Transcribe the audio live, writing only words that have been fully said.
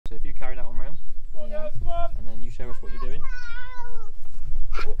show us what you're doing?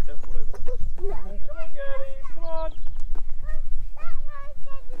 Oh, don't fall over there. No. Come on, girlies, come on.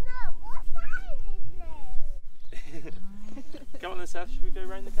 Come on then, Seth, should we go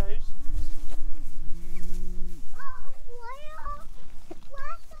round the cows?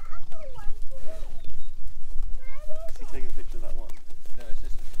 Is he taking a picture of that one? No, it's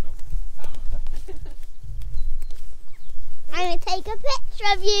just I'm going to take a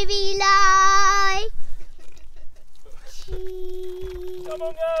picture of you, Eli. Come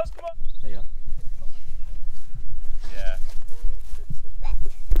on, girls, come on. There you are. Yeah.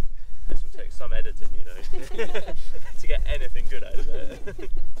 This will take some editing, you know, to get anything good out of it.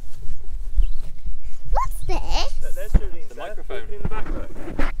 What's this? There's Jolene, The microphone. in the background.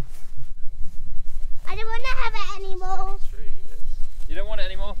 I don't want to have it anymore. You don't want it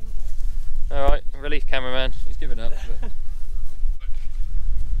anymore? Alright, relief cameraman. He's given up. But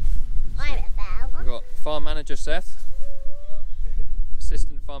I'm a bell. we've got farm manager Seth,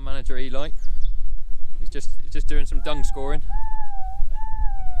 assistant farm manager Eli. He's just doing some dung scoring.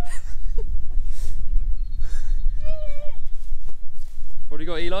 What do you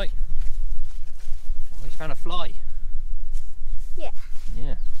got, Eli? Oh, he's found a fly. Yeah.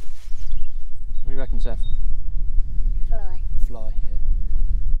 Yeah. What do you reckon, Seth? Fly. Fly, yeah.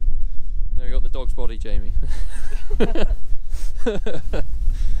 Then we got the dog's body, Jamie.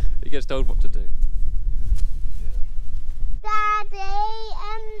 He gets told what to do. Daddy,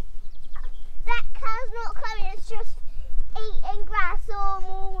 that cow's not coming, it's just eating grass all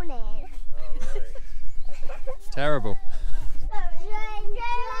morning. Oh, right. Terrible.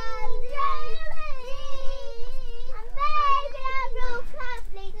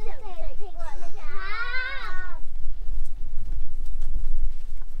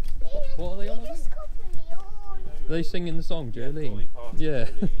 What are they on about? Are they singing the song, Jolene? Yeah.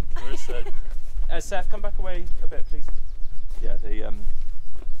 Clarissa. Seth, come back away a bit, please. Yeah,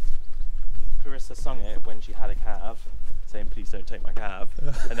 Clarissa sung it when she had a calf, saying please don't take my calf,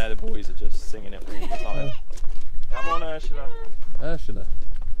 and now the boys are just singing it all the time. Come on, Ursula. Ursula.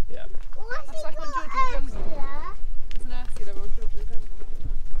 Yeah. That's like on George's Jungle. There's an Ursula on George's Jungle.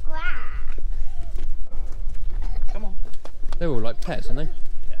 Come on. They're all like pets, aren't they?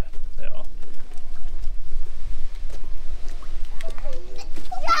 Yeah, they are.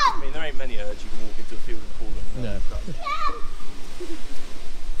 I mean, there ain't many herds you can walk into a field and call them. No.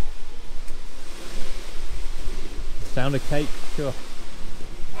 Sound of cake, sure.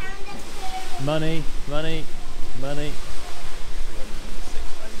 Money, money, money.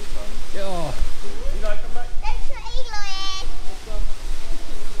 Oh. Eli, come back. That's what Eli is.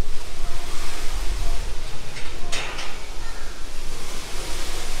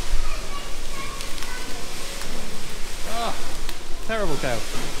 Ah, terrible cow.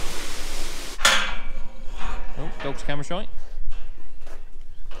 Oh, dog's camera shy.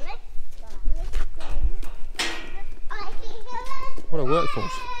 What a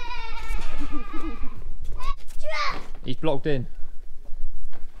workforce. He's blocked in.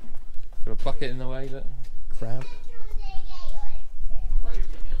 Got a bucket in the way, look. Crab.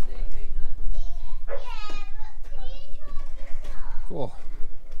 Oh.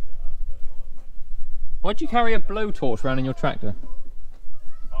 Why'd you carry a blowtorch around in your tractor?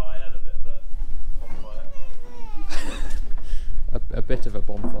 Oh, I had a bit of a bonfire. A bit of a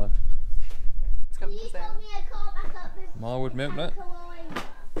bonfire. It's coming to sale. Marwood Milk, look.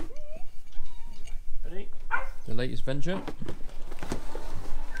 Ready? The latest venture.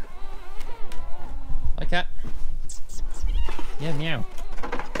 Hi, cat. Yeah, meow.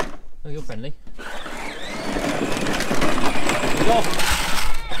 Oh, you're friendly. He's off.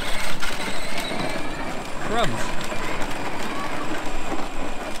 Crumbs.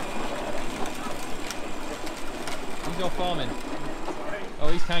 He's off farming. Oh,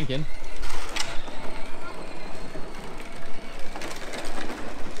 he's tanking.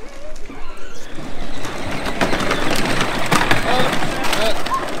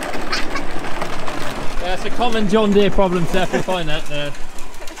 That's a common John Deere problem, Seth. We'll find that.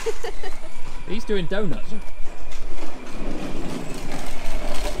 He's doing donuts.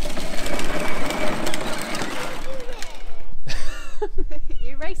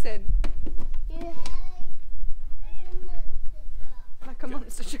 You racing? Yeah. Like a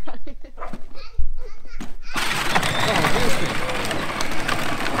monster truck.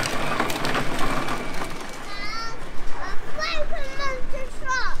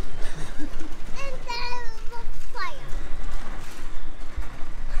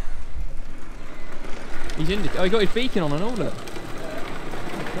 He's in. Oh, he got his beacon on and all that.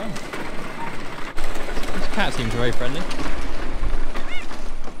 This cat seems very friendly.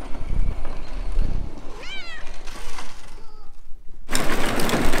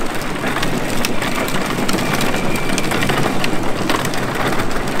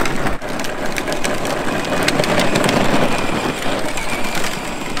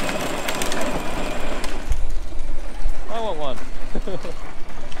 don't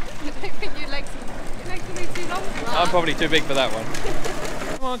think your legs will be too long for that. I'm probably too big for that one.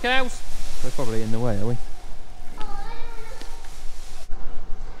 Come on, cows. We're probably in the way, are we?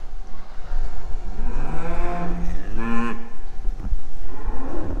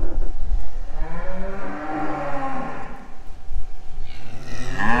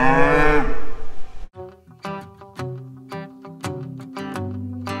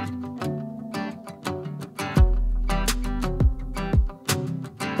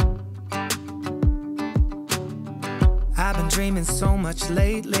 I've been dreaming so much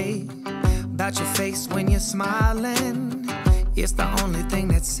lately about your face when you're smiling. It's the only thing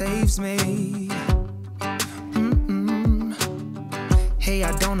that saves me. Hey,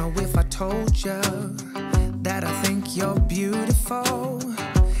 I don't know if I told you that I think you're beautiful,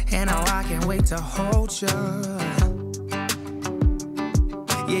 and how I can't wait to hold you.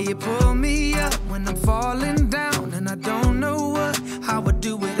 Yeah, you pull me up when I'm falling down, and I don't know what I would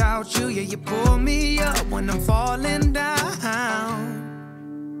do without you. Yeah, you pull me up when I'm falling down.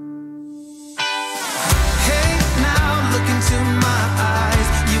 Hey, now look into my eyes.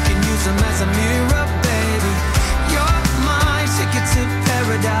 You can use them as a mirror, baby. You're my ticket to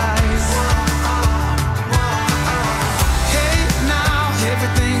paradise. Hey, now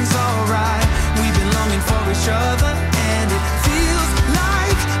everything's alright. We've been longing for each other, and it feels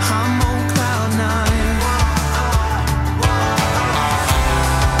like I'm on cloud nine.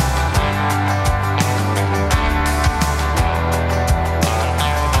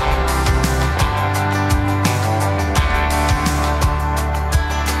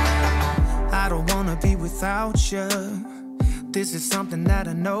 I don't wanna be without you. This is something that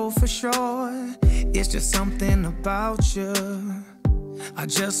I know for sure. It's just something about you. I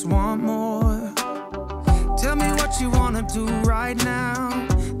just want more. Tell me what you wanna do right now.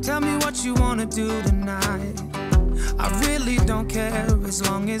 Tell me what you wanna do tonight. I really don't care as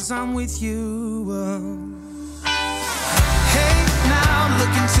long as I'm with you. Hey, now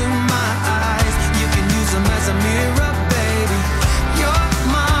look into my eyes. You can use them as a mirror, baby. You're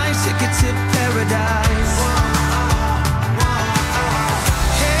my ticket to paradise.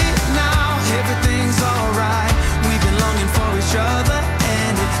 Hey, now everything's alright. We've been longing for each other,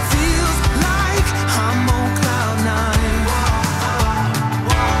 and it feels like I'm on cloud nine.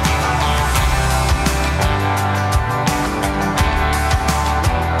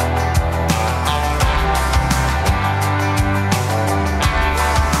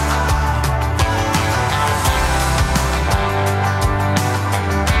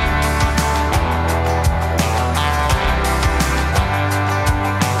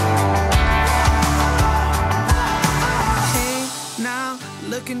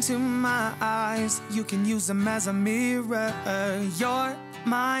 Look into my eyes, you can use them as a mirror. You're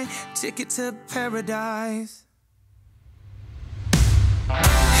my ticket to paradise.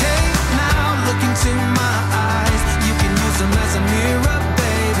 Hey, now look into my eyes, you can use them as a mirror,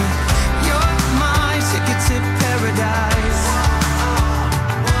 baby. You're my ticket to paradise.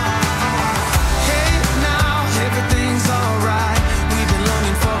 Hey, now everything's alright. We've been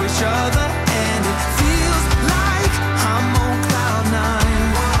longing for each other, and it feels like I'm on cloud nine.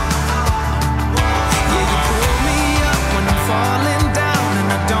 Falling down, and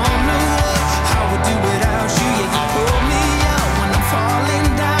I don't know what I would do without you. Yeah, you pull me up when I'm falling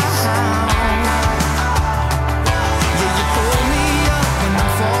down. Yeah, you pull me up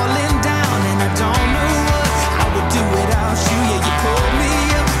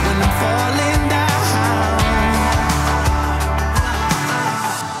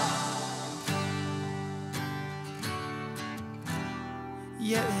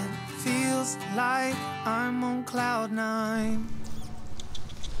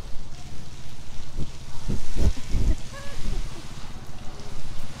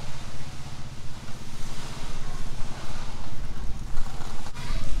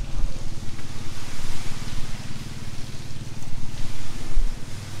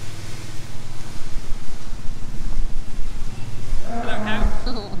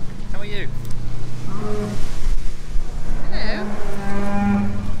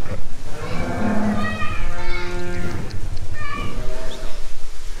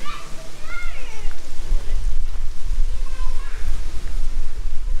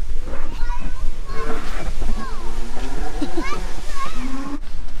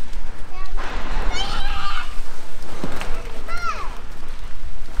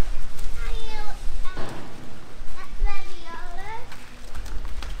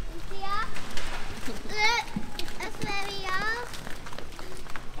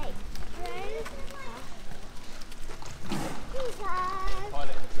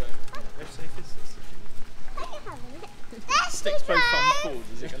sticks both on the cord,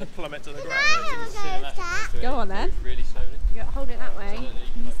 is it going to plummet to the ground? Go on then. Really slowly. You got to hold it that way.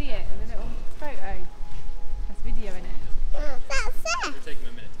 Can you see it in the little photo? That's video in it. That's it. It'll take him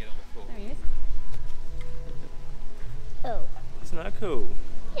a minute to get on the floor. There he is. Oh. Isn't that cool?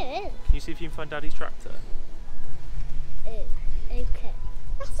 Yeah, it is. Can you see if you can find Daddy's tractor? Oh, okay.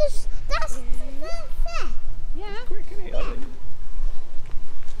 That's it. Yeah. Quick, isn't it? I think.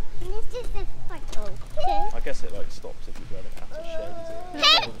 And this is the photo. Okay. I guess it like stops if you're going out to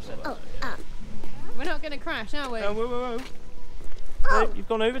shed, is it? Oh, We're not going to crash, are we? Oh, whoa, whoa, whoa. Oh. No, you've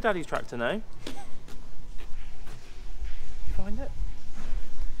gone over Daddy's tractor now. You find it?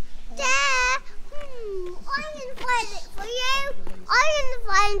 Dad, I'm going to find it for you. I'm going to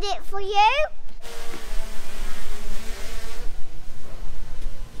find it for you.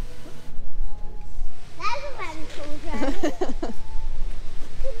 That's a very cool journey.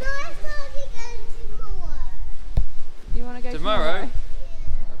 Can I start again tomorrow? You want to go Tomorrow?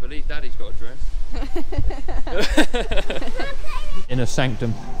 I believe Daddy's got a dress. In a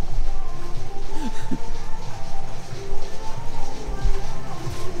sanctum.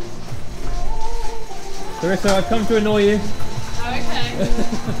 Clarissa, I've come to annoy you. Oh, okay.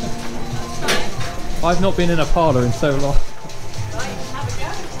 I've not been in a parlour in so long. Right, have a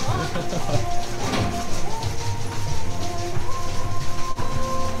go. Come on.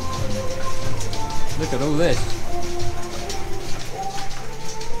 Look at all this.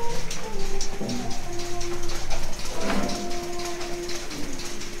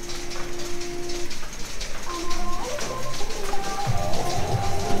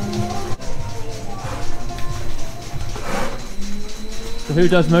 So who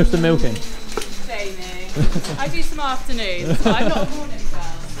does most of the milking? Jamie. I do some afternoons, but I'm not a morning girl,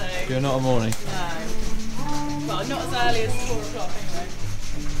 so You're not a morning. no. Well, not as early as 4 o'clock anyway.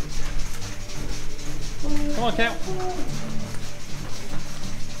 Come on, Cal.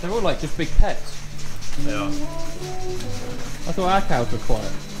 They're all like just big pets. They are. I thought our cows were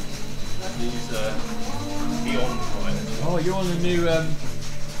quiet. These beyond quiet. Oh, you're on the new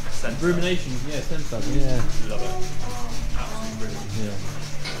Sensor. rumination, yeah, sensor. Yeah. Love it. Absolutely brilliant. Yeah.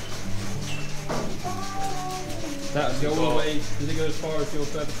 That go all the way. Does it go as far as your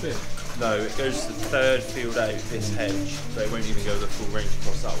further field? No, it goes to the third field out this hedge, so it won't even go the full range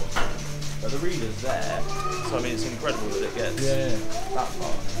across that one. But the reader's there, so I mean it's incredible that it gets that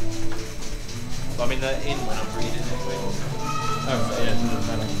far. But I mean they're in when I'm reading anyway. Oh, right, yeah, it doesn't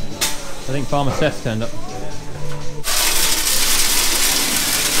matter. I think Farmer Seth turned up.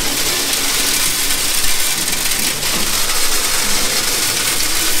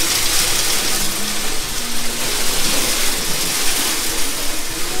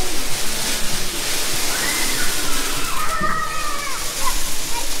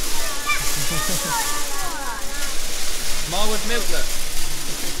 Marwood Milk, look.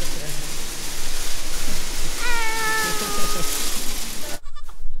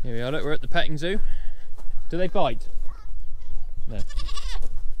 Here we are, look, we're at the petting zoo. Do they bite? No. Do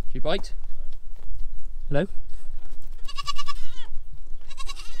you bite? Hello? You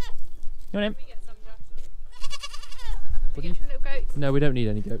want him? What do you- Get some little goats. No, we don't need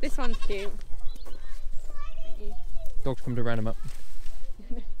any goats. This one's cute. Dogs come to round them up.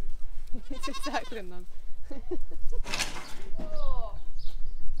 It's just circling them.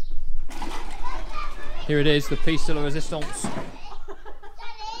 Here it is, the piece de la resistance.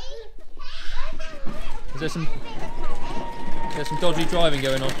 There's some dodgy driving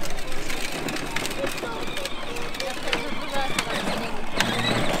going on.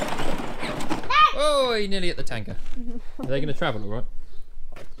 Oh, he nearly hit the tanker. Are they going to travel all right?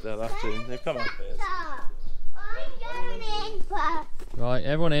 They'll have to. They've come out there. I'm going in first. Right,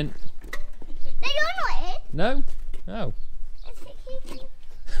 everyone in. You're not in. No? Oh.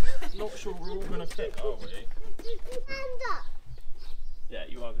 Not sure we're all going to fit, are we? Stand up. Yeah,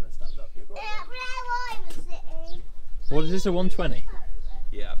 you are going to stand up. You're right. Yeah, where I was sitting. What is this, a 120?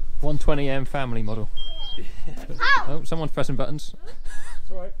 Yeah. 120M family model. Oh! Oh, someone's pressing buttons.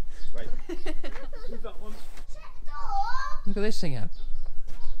 It's alright. Right. Move that one. Shut the door. Look at this thing out.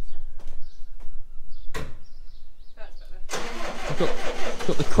 I've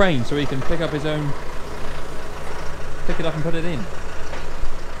got the crane so he can pick up his own, pick it up and put it in.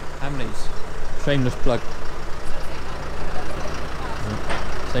 Hamleys. Shameless plug.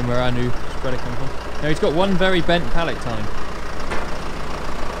 Same where our new spreader comes from. Now he's got one very bent pallet time.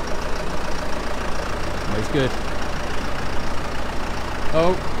 No, he's good.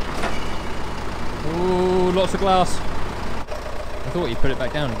 Oh. Ooh, lots of glass. I thought you'd put it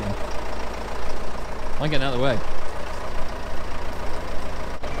back down again. I'm getting out of the way.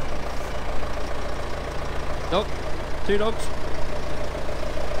 Oh. 2 dogs.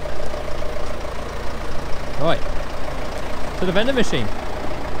 Right, to the vending machine.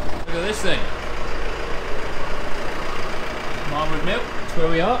 Look at this thing. Marwood Milk, that's where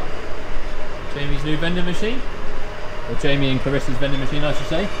we are. Jamie's new vending machine. Or Jamie and Clarissa's vending machine, I should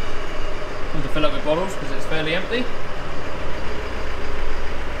say. Time to fill up with bottles because it's fairly empty.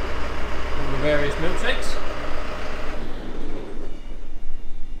 All the various milkshakes.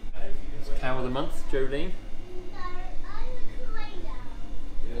 It's cow of the month, Jolene.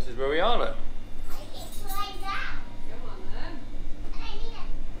 This is where we are, look.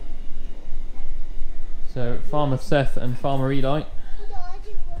 So, Farmer Seth and Farmer Eli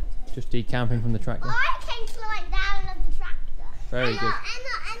just decamping from the tractor. I can slide down of the tractor. Very good.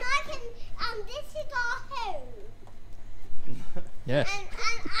 And I can, this is our home. Yes.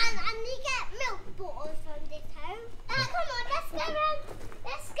 And you get milk bottles from this home. Come on,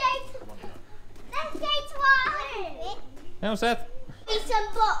 let's go to our home. Now, Seth. Need some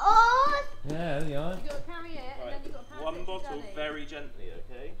bottles. Yeah, there you are. You've got to carry it and then you've got to pass One it to bottle, Danny. very gently,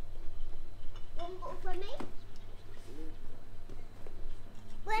 okay? One bottle for me.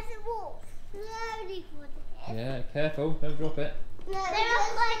 Where's the wolf? Slowly for the Yeah, careful, don't drop it. No, they're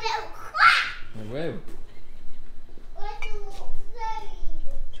not going to crack. I will. Where's the wolf? Slowly.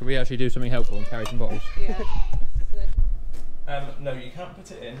 Should we actually do something helpful and carry some bottles? Yeah. No, you can't put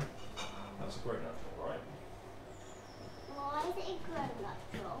it in. That's a grown-up, right? Why is it a grown-up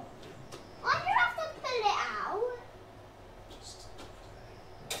doll? Why do you have to pull it out?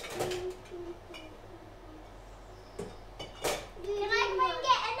 Can I go and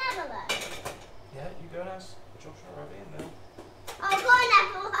get another one? Yeah, you go and ask Josh or Abi and then. I'll go and have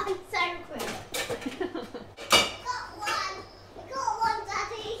one so quick. Got one. I got one,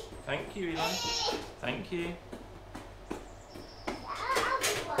 Daddy. Thank you, Eli. Thank you. Get out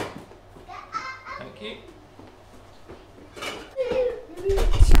of one. Get out of Thank you.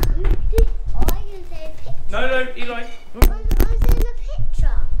 No, Eli. I was in a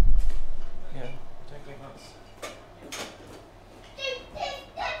picture. Yeah, I don't think that's.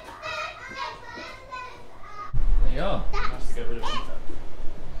 There you are. Has to get rid of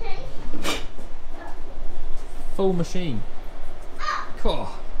it. Full machine. Cool.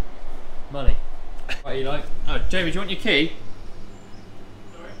 Money. Right, Eli. Oh, Jamie, do you want your key?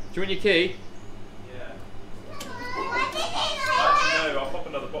 Sorry? Do you want your key? Yeah. Actually, no, I'll pop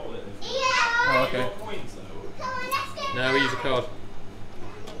another bottle in. Oh, okay. Got coins though. No, we use a card.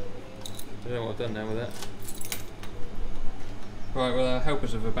 Don't know what I've done now with that. Right, well, our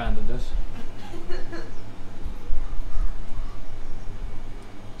helpers have abandoned us.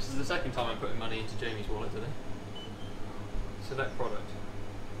 This is the second time I'm putting money into Jamie's wallet today. Select product.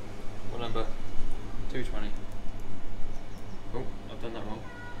 What number? 220. Oh, I've done that wrong.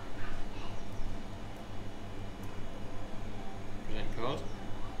 Present card.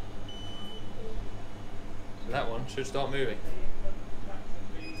 So that one should start moving.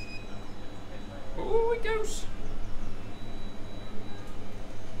 Oh, it goes!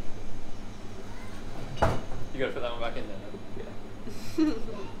 You gotta put that one back in there. Yeah.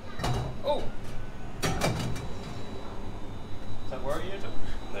 Oh! Does that work, you?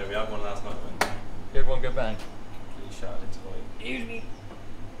 No, we had one last night when You had one go bang. he shouted into the light. Here's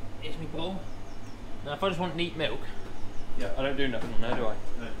me bowl. Now, if I just want neat milk, Yeah. I don't do nothing on there, do I?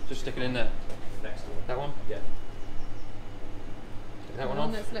 No. Just stick it in there. Next one. That one? Yeah. Take that one The one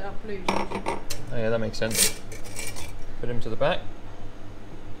off. that's lit up blue. Oh yeah, that makes sense. Put him to the back.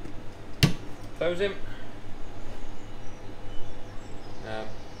 Close him.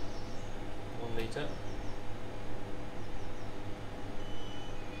 1 litre.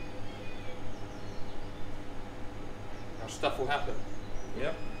 Now stuff will happen.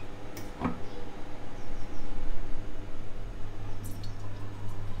 Yep.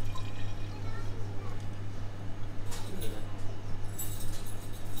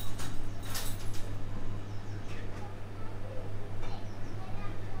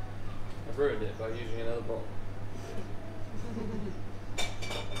 I've ruined it by using another bottle.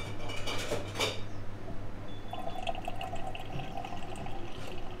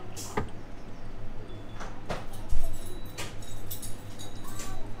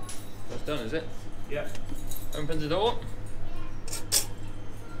 That's done, is it? Yeah. Opens the door.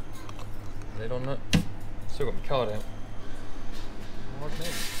 Lid on that. Still got my card out.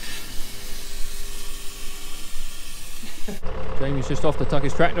 Jamie's just off to tuck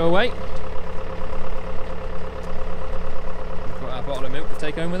his tractor away. We've got our bottle of milk to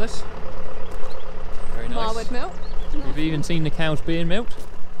take home with us. Very nice. Marwood Milk. We've even seen the cows being milked.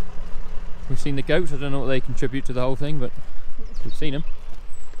 We've seen the goats. I don't know what they contribute to the whole thing, but we've seen them.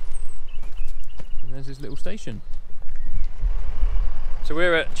 And there's his little station. So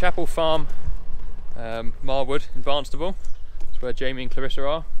we're at Chapel Farm, Marwood in Barnstable. That's where Jamie and Clarissa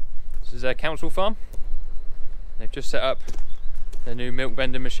are. This is their council farm. They've just set up their new milk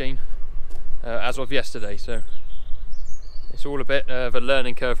vending machine as of yesterday, so it's all a bit of a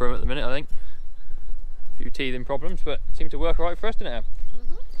learning curve for them at the minute, I think. A few teething problems, but it seemed to work alright for us, didn't it?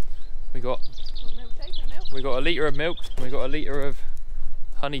 We got a litre of milk, and we got a litre of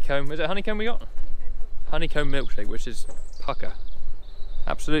honeycomb. Is it honeycomb we got? Honeycomb milkshake, which is pucker.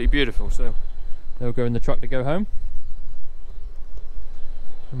 Absolutely beautiful. So they'll go in the truck to go home,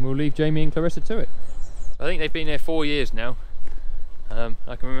 and we'll leave Jamie and Clarissa to it. I think they've been here 4 years now.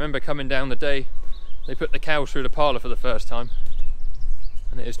 I can remember coming down the day they put the cows through the parlour for the first time,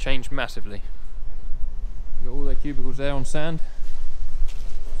 and it has changed massively. You've got all their cubicles there on sand.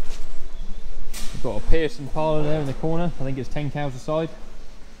 We've got a Pearson parlour there in the corner. I think it's 10 cows a side.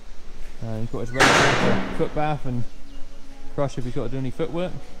 He's got his reservoir for foot bath and crush if he's got to do any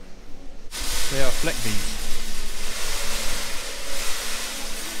footwork. They are Fleckveigh.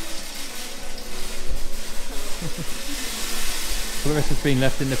 Clarissa's been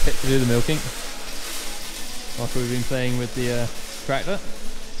left in the pit to do the milking after we've been playing with the tractor.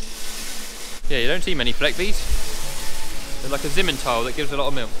 Yeah, you don't see many Fleckveighs. They're like a Emmentaler that gives a lot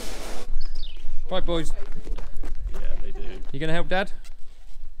of milk. Right, boys. Yeah, they do. You going to help Dad?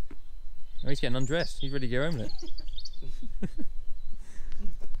 Oh, he's getting undressed. He's ready to go home with it.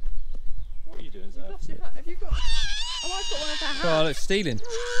 What are you doing, Zach? Have you got? Oh, I've got one of their hats. Oh, look, stealing.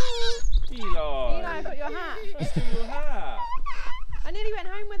 Eli! Eli, I got your hat. Let's do your hat. I nearly went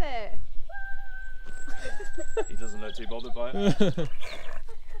home with it. He doesn't look too bothered by it. You're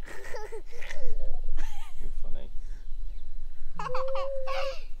funny.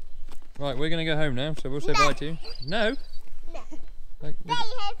 Right, we're going to go home now, so we'll say bye to you. No? No. Like, Stay here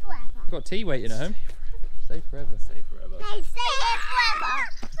forever. we've got tea waiting at home. Stay forever. Stay forever. Hey, stay here forever.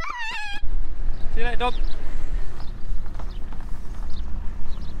 See you later, dog.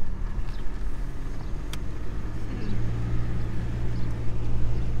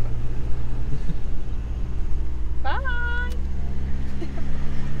 Bye.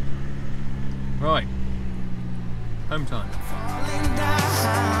 Right. Home time. Falling down.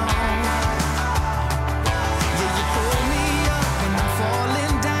 Yeah, you pull me up when I'm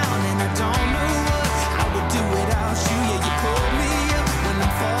falling down, and I don't know what I would do without you. Yeah, you pull me up when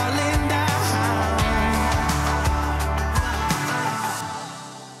I'm falling down.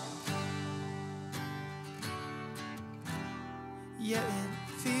 Yeah, it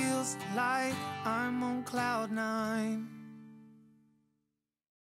feels like I'm on cloud 9.